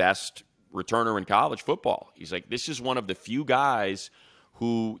called him the best returner in college football. He's like, this is one of the few guys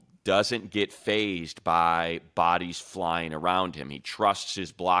who doesn't get fazed by bodies flying around him. He trusts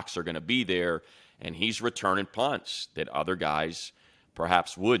his blocks are going to be there, and he's returning punts that other guys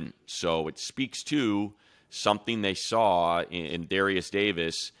perhaps wouldn't. So it speaks to something they saw in Darius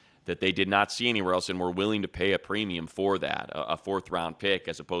Davis that they did not see anywhere else and were willing to pay a premium for that, a fourth-round pick,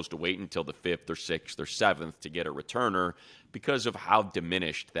 as opposed to waiting until the 5th or 6th or 7th to get a returner because of how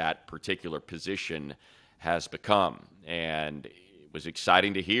diminished that particular position has become. And it was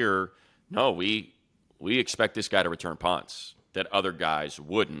exciting to hear, no, we expect this guy to return punts that other guys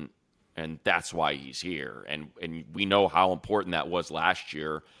wouldn't, and that's why he's here. And we know how important that was last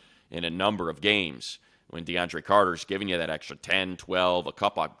year in a number of games when DeAndre Carter's giving you that extra 10, 12, a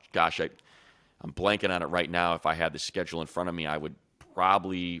couple. Gosh, I'm blanking on it right now. If I had the schedule in front of me, I would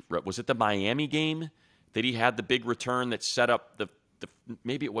probably – was it the Miami game that he had the big return that set up the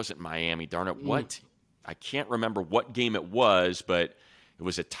maybe it wasn't Miami, darn it. What? I can't remember what game it was, but it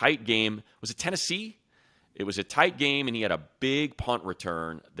was a tight game. Was it Tennessee? It was a tight game, and he had a big punt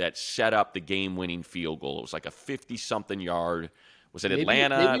return that set up the game-winning field goal. It was like a 50-something yard. Was it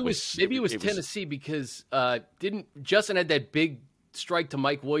Atlanta? Maybe it was Tennessee because didn't Justin had that big strike to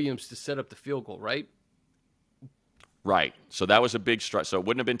Mike Williams to set up the field goal, right? Right. So that was a big strike. So it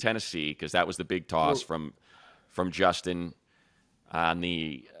wouldn't have been Tennessee because that was the big toss from Justin on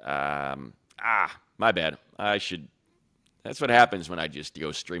the my bad. That's what happens when I just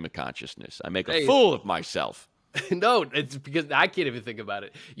go stream of consciousness. I make a fool of myself. No, it's because I can't even think about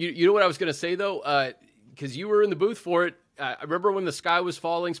it. You know what I was going to say, though? Because you were in the booth for it. I remember when the sky was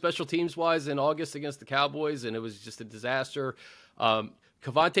falling special teams-wise in August against the Cowboys, and it was just a disaster.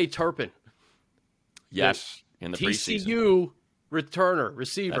 Kavontae Turpin. Yes, in the preseason. TCU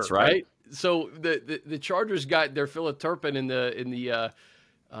receiver. That's right. So the Chargers got their fill of Turpin in the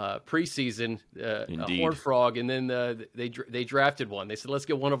preseason, a Horned Frog, and then they drafted one. They said, let's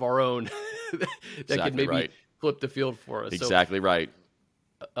get one of our own that could maybe flip the field for us. Exactly right.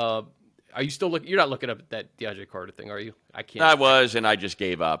 Are you still looking? You're not looking up at that DeAndre Carter thing, are you? I can't. I was, and I just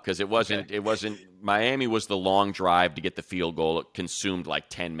gave up because it wasn't. Okay. It wasn't. Miami was the long drive to get the field goal. It consumed like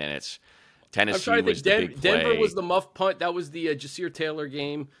 10 minutes. Tennessee was the big play. Denver was the muff punt. That was the Jasir Taylor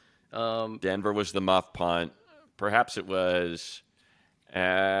game. Denver was the muff punt. Perhaps it was.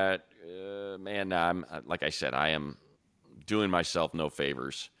 I'm like I said, I am doing myself no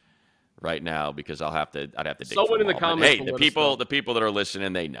favors right now because I'd have to dig. Someone in the comments. Hey, the people that are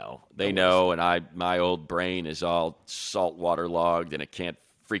listening, they know, and my old brain is all saltwater logged and it can't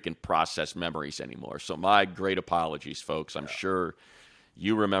freaking process memories anymore. So my great apologies, folks. I'm sure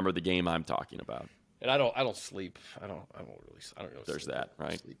you remember the game I'm talking about. And I don't sleep. I don't know. There's that,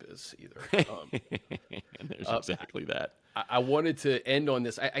 right? Sleep is either. And there's exactly that. I wanted to end on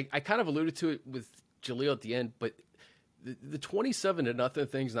this. I kind of alluded to it with Jahleel at the end, but the 27-0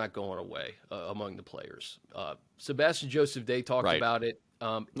 thing's not going away among the players. Sebastian Joseph Day talked about it.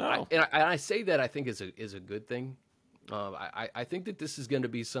 No. I say that I think is a good thing. I think that this is going to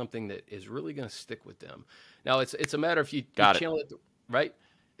be something that is really going to stick with them. Now it's a matter if you channel it right.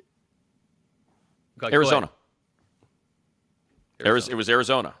 Arizona. It was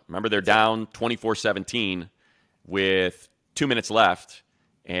Arizona. Remember, they're down 24-17 with 2 minutes left,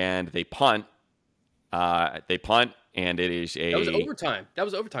 and they punt. And it is a... That was overtime. That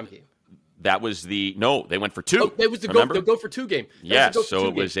was an overtime game. That was no, they went for two. Oh, that was the go for two game. Yes, so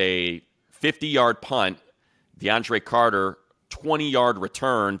it was a 50-yard punt. DeAndre Carter, 20-yard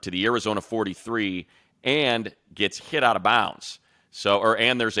return to the Arizona 43, and gets hit out of bounds.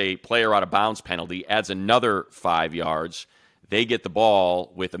 And there's a player out of bounds penalty, adds another 5 yards. They get the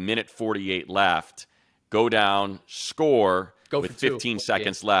ball with 1:48 left, go down, score with 15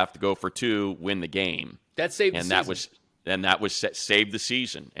 seconds left, go for two, win the game. That saved the season. That was saved the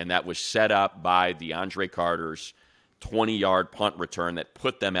season, and that was set up by DeAndre Carter's 20-yard punt return that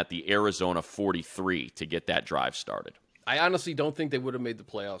put them at the Arizona 43 to get that drive started. I honestly don't think they would have made the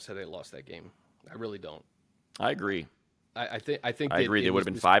playoffs had they lost that game. I really don't. I agree. I think I agree. They would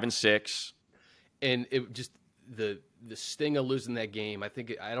have been 5-6, and it just the sting of losing that game. I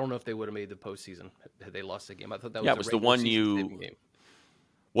don't know if they would have made the postseason had they lost that game. I thought that was the one game.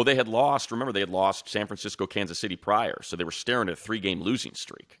 Well, they had lost. Remember, they had lost San Francisco, Kansas City prior, so they were staring at a 3-game losing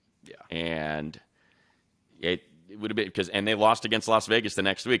streak. Yeah, and it would have been and they lost against Las Vegas the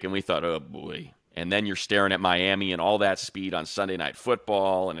next week, and we thought, oh boy. And then you're staring at Miami and all that speed on Sunday Night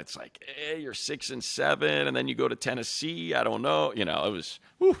Football, and it's like, you're 6-7, and then you go to Tennessee. I don't know. It was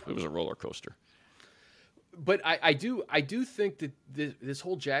a roller coaster. But I do think that this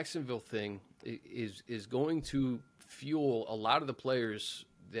whole Jacksonville thing is going to fuel a lot of the players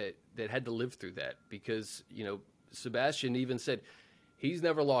that had to live through that because Sebastian even said He's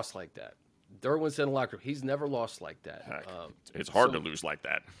never lost like that. Derwin said in the locker room, he's never lost like that. It's hard to lose like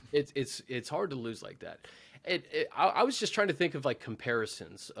that. It's hard to lose like that. I was just trying to think of like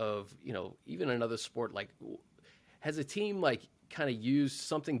comparisons of, even another sport. Like, has a team like kind of used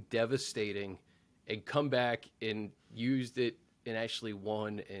something devastating and come back and used it and actually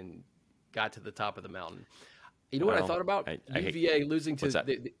won and got to the top of the mountain? You know what I thought about? UVA losing to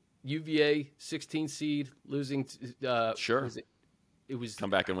the UVA 16 seed, losing to sure. It was come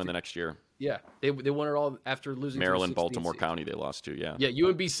back and win the next year. Yeah, they won it all after losing Maryland, to the Baltimore seed. County. They lost to, yeah. Yeah,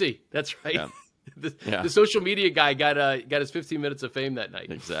 UMBC. That's right. Yeah. The social media guy got his 15 minutes of fame that night.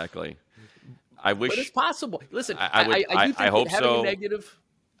 Exactly. I wish, but it's possible. Listen, I do think hope having so.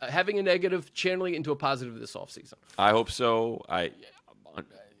 Having a negative, channeling it into a positive this offseason. I hope so.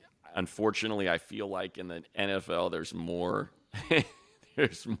 Unfortunately, I feel like in the NFL, there's more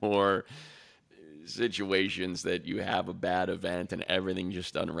situations that you have a bad event and everything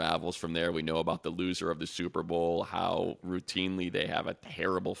just unravels from there. We know about the loser of the Super Bowl, how routinely they have a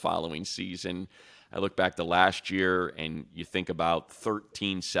terrible following season. I look back to last year and you think about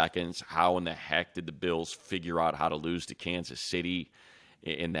 13 seconds. How in the heck did the Bills figure out how to lose to Kansas City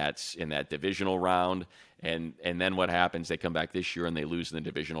in that divisional round? And then what happens? They come back this year and they lose in the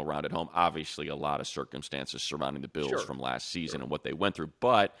divisional round at home. Obviously, a lot of circumstances surrounding the Bills from last season and what they went through.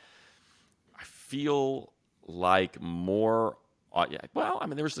 But I feel like more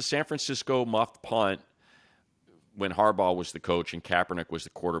there was the San Francisco muffed punt when Harbaugh was the coach and Kaepernick was the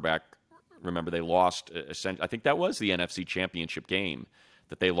quarterback. Remember, they lost, I think that was the NFC Championship game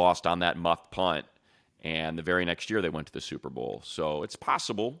that they lost on that muffed punt. And the very next year they went to the Super Bowl. So it's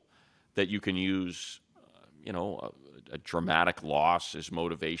possible that you can use, a dramatic loss as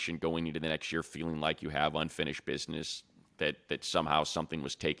motivation going into the next year, feeling like you have unfinished business, that somehow something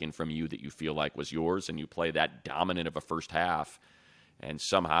was taken from you that you feel like was yours, and you play that dominant of a first half, and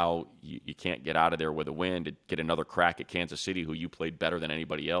somehow you can't get out of there with a win to get another crack at Kansas City, who you played better than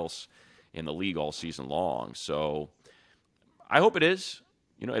anybody else in the league all season long. So I hope it is.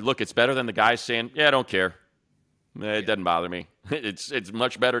 Look, it's better than the guys saying, yeah, I don't care. It doesn't bother me. It's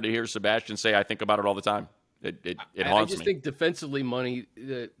much better to hear Sebastian say, I think about it all the time. It haunts me. I just think defensively, Money,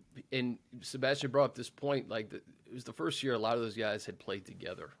 and Sebastian brought up this point, it was the first year a lot of those guys had played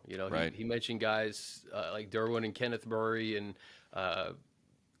together. Right. He mentioned guys like Derwin and Kenneth Murray and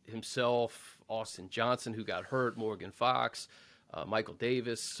himself, Austin Johnson, who got hurt, Morgan Fox, Michael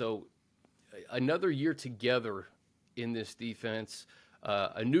Davis. So another year together in this defense.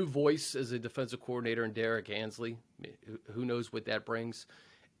 A new voice as a defensive coordinator in Derek Ansley. Who knows what that brings?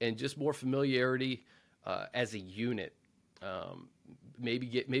 And just more familiarity as a unit.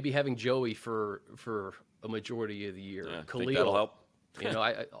 Maybe having Joey for a majority of the year. Yeah, Khalil, think that'll help.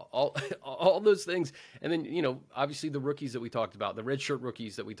 all those things. And then, obviously the rookies that we talked about, the redshirt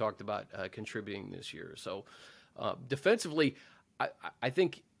rookies that we talked about contributing this year. So defensively, I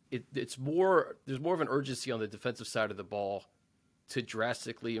think there's more of an urgency on the defensive side of the ball to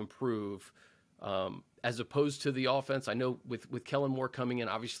drastically improve as opposed to the offense. I know with Kellen Moore coming in,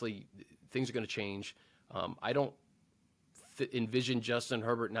 obviously things are going to change. I don't envision Justin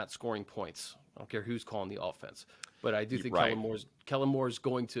Herbert not scoring points. I don't care who's calling the offense. But I do think right. Kellen Moore is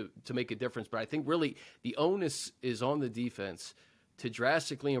going to make a difference. But I think really the onus is on the defense to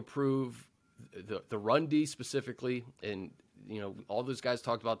drastically improve the run D specifically. And, all those guys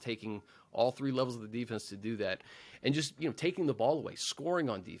talked about taking all three levels of the defense to do that. And just, taking the ball away, scoring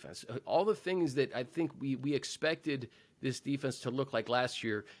on defense. All the things that I think we expected this defense to look like last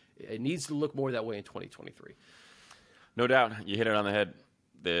year, it needs to look more that way in 2023. No doubt. You hit it on the head.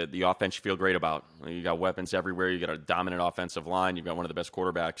 The offense you feel great about. You got weapons everywhere. You got a dominant offensive line. You've got one of the best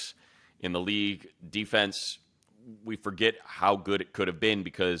quarterbacks in the league. Defense, we forget how good it could have been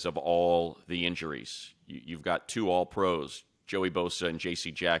because of all the injuries. You've got two All-Pros, Joey Bosa and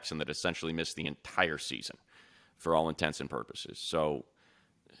J.C. Jackson, that essentially missed the entire season for all intents and purposes. So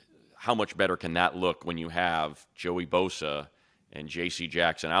how much better can that look when you have Joey Bosa and J.C.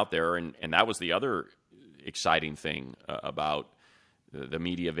 Jackson out there? And that was the other exciting thing about the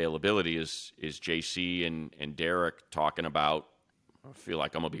media availability is JC and Derek talking about, I feel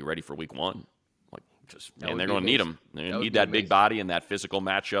like I'm going to be ready for week one. And they're going to need them. They need that big body and that physical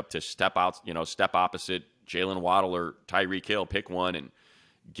matchup to step opposite Jalen Waddle or Tyreek Hill, pick one and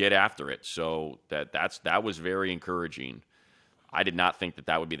get after it. So that was very encouraging. I did not think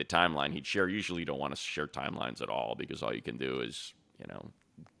that would be the timeline he'd share. Usually you don't want to share timelines at all because all you can do is,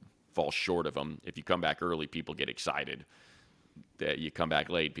 fall short of them. If you come back early, people get excited. that you come back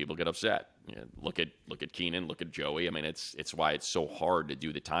late, people get upset. You know, look at Keenan, look at Joey. I mean, it's why it's so hard to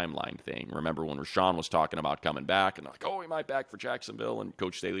do the timeline thing. Remember when Rashawn was talking about coming back and like, oh, he might back for Jacksonville, and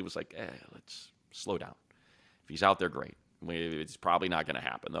Coach Staley was like, let's slow down. If he's out there, great. It's probably not going to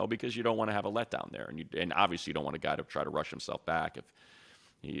happen though, because you don't want to have a letdown there, and obviously you don't want a guy to try to rush himself back if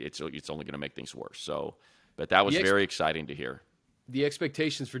it's only going to make things worse. So, but that was very exciting to hear. The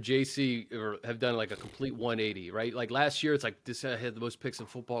expectations for JC have done like a complete 180, right? Like last year, it's like this guy had the most picks in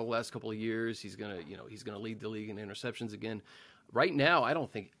football the last couple of years. He's gonna lead the league in interceptions again. Right now, I don't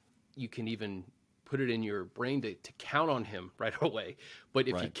think you can even put it in your brain to count on him right away. But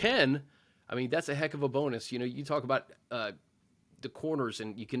if you can, I mean, that's a heck of a bonus. You know, you talk about the corners,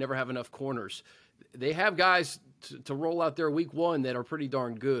 and you can never have enough corners. They have guys to roll out there week one that are pretty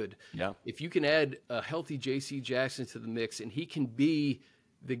darn good. Yeah. If you can add a healthy J.C. Jackson to the mix, and he can be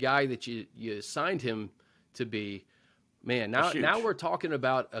the guy that you assigned him to be, man, now we're talking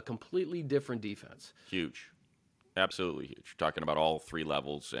about a completely different defense. Huge. Absolutely huge. You're talking about all three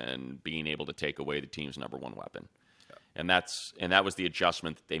levels and being able to take away the team's number one weapon. And that was the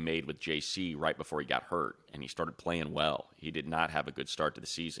adjustment that they made with JC right before he got hurt, and he started playing well. He did not have a good start to the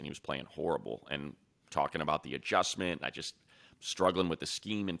season. He was playing horrible. And talking about the adjustment, I just struggling with the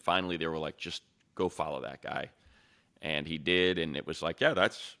scheme, and finally they were like, just go follow that guy. And he did, and it was like, yeah,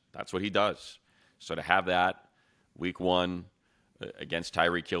 that's what he does. So to have that week one against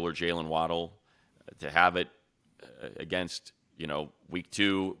Tyreek Hill or Jalen Waddle, to have it against, week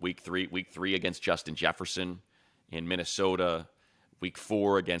two, week three against Justin Jefferson in Minnesota, week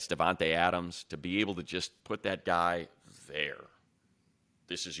 4 against Devontae Adams, to be able to just put that guy there.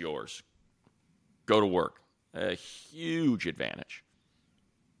 This is yours. Go to work. A huge advantage.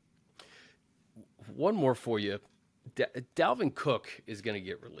 One more for you. Dalvin Cook is going to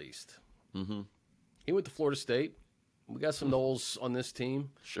get released. Mm-hmm. He went to Florida State. We got some Knowles on this team.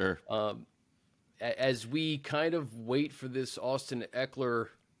 Sure. As we kind of wait for this Austin Eckler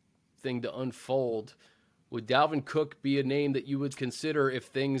thing to unfold, would Dalvin Cook be a name that you would consider if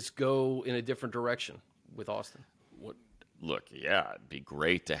things go in a different direction with Austin? Look, yeah, it'd be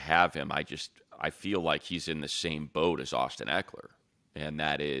great to have him. I feel like he's in the same boat as Austin Eckler, and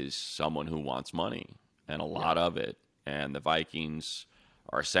that is someone who wants money and a lot of it. And the Vikings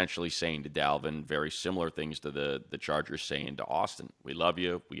are essentially saying to Dalvin very similar things to the Chargers saying to Austin. We love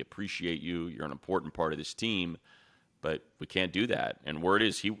you. We appreciate you. You're an important part of this team, but we can't do that. And word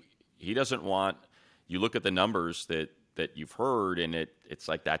is he doesn't want – you look at the numbers that you've heard, and it's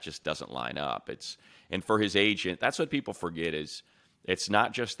like that just doesn't line up. And for his agent, that's what people forget is it's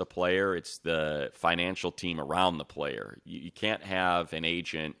not just the player, it's the financial team around the player. You can't have an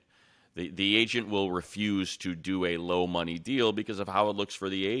agent. The agent will refuse to do a low money deal because of how it looks for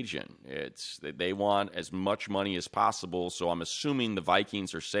the agent. They want as much money as possible. So I'm assuming the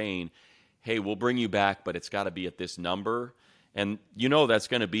Vikings are saying, hey, we'll bring you back, but it's got to be at this number. And that's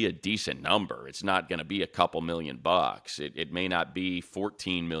going to be a decent number. It's not going to be a couple $1 million. It may not be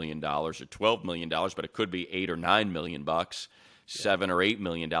 $14 million or $12 million, but it could be $8 or $9 million, $7 or $8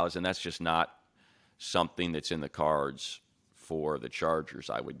 million, and that's just not something that's in the cards for the Chargers,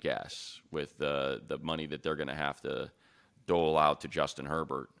 I would guess, with the money that they're going to have to dole out to Justin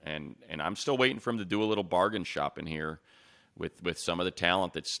Herbert. And I'm still waiting for him to do a little bargain shopping here with some of the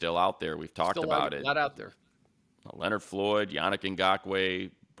talent that's still out there. We've talked about it. Not out there. Leonard Floyd, Yannick Ngakoue,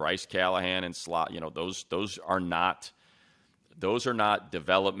 Bryce Callahan, and Slot. Those are not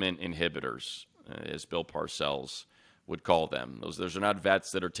development inhibitors, as Bill Parcells would call them. Those are not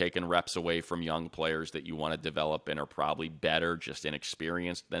vets that are taking reps away from young players that you want to develop and are probably better, just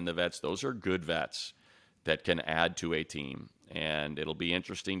inexperienced than the vets. Those are good vets that can add to a team, and it'll be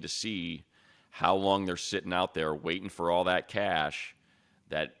interesting to see how long they're sitting out there waiting for all that cash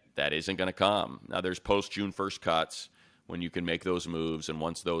that isn't going to come. Now, there's post-June 1st cuts when you can make those moves, and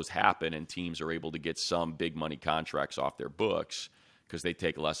once those happen and teams are able to get some big money contracts off their books because they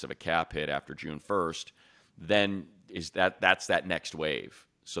take less of a cap hit after June 1st, then that's that next wave.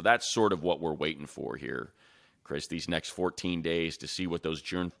 So that's sort of what we're waiting for here, Chris, these next 14 days to see what those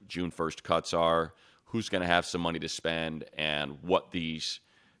June 1st cuts are, who's going to have some money to spend, and what these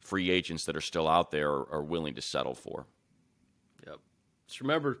free agents that are still out there are willing to settle for. Yep. Just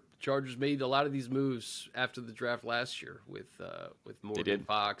remember, Chargers made a lot of these moves after the draft last year with Morgan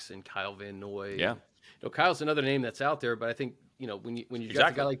Fox and Kyle Van Noy. Yeah, Kyle's another name that's out there, but I think when you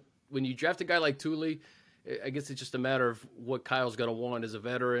draft a guy like Tuli, I guess it's just a matter of what Kyle's going to want as a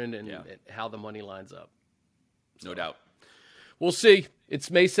veteran and how the money lines up. So, no doubt. We'll see. It's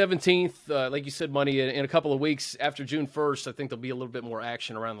May 17th. Like you said, Money, in a couple of weeks after June 1st, I think there'll be a little bit more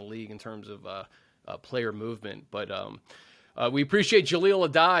action around the league in terms of player movement. But We appreciate Jahleel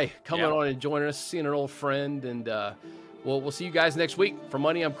Addae coming on and joining us, seeing an old friend, and we'll see you guys next week. For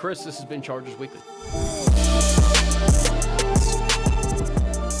Money, I'm Chris. This has been Chargers Weekly.